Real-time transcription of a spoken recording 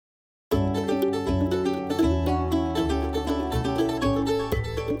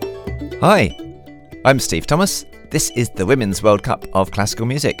Hi, I'm Steve Thomas. This is the Women's World Cup of Classical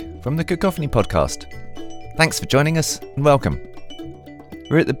Music from the Cacophony Podcast. Thanks for joining us and welcome.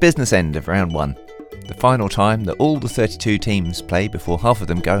 We're at the business end of round one, the final time that all the 32 teams play before half of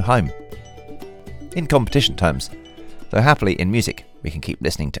them go home. In competition terms, though happily in music we can keep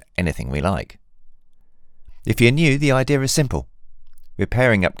listening to anything we like. If you're new, the idea is simple. We're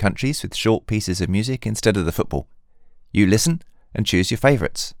pairing up countries with short pieces of music instead of the football. You listen and choose your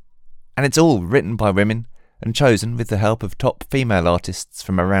favourites. And it's all written by women and chosen with the help of top female artists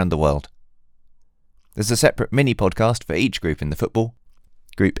from around the world. There's a separate mini-podcast for each group in the football.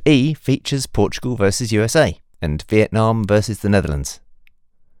 Group E features Portugal versus USA and Vietnam versus the Netherlands.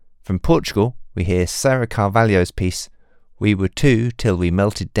 From Portugal, we hear Sarah Carvalho's piece, We Were Two Till We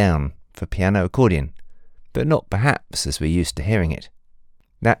Melted Down, for piano accordion, but not perhaps as we're used to hearing it.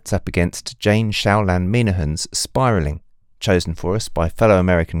 That's up against Jane Shaolan Minahan's Spiraling, chosen for us by fellow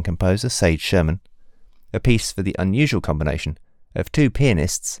American composer Sage Sherman, a piece for the unusual combination of two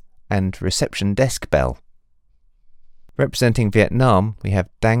pianists and reception desk bell. Representing Vietnam, we have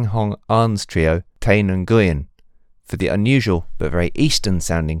Dang Hong An's trio Tay Nguyen, for the unusual but very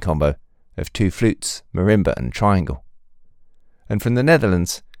Eastern-sounding combo of two flutes, marimba and triangle. And from the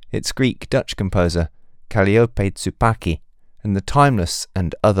Netherlands, it's Greek-Dutch composer Calliope Tsupaki and the timeless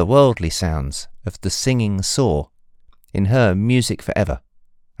and otherworldly sounds of the Singing Saw in her Music Forever,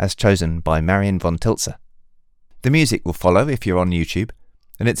 as chosen by Marion von Tilzer. The music will follow if you're on YouTube,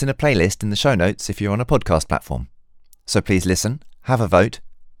 and it's in a playlist in the show notes if you're on a podcast platform. So please listen, have a vote,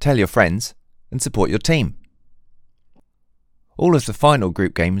 tell your friends, and support your team. All of the final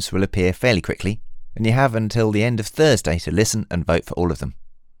group games will appear fairly quickly, and you have until the end of Thursday to listen and vote for all of them.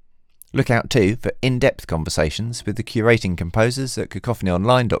 Look out too for in-depth conversations with the curating composers at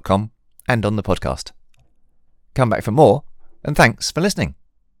cacophonyonline.com and on the podcast. Come back for more, and thanks for listening.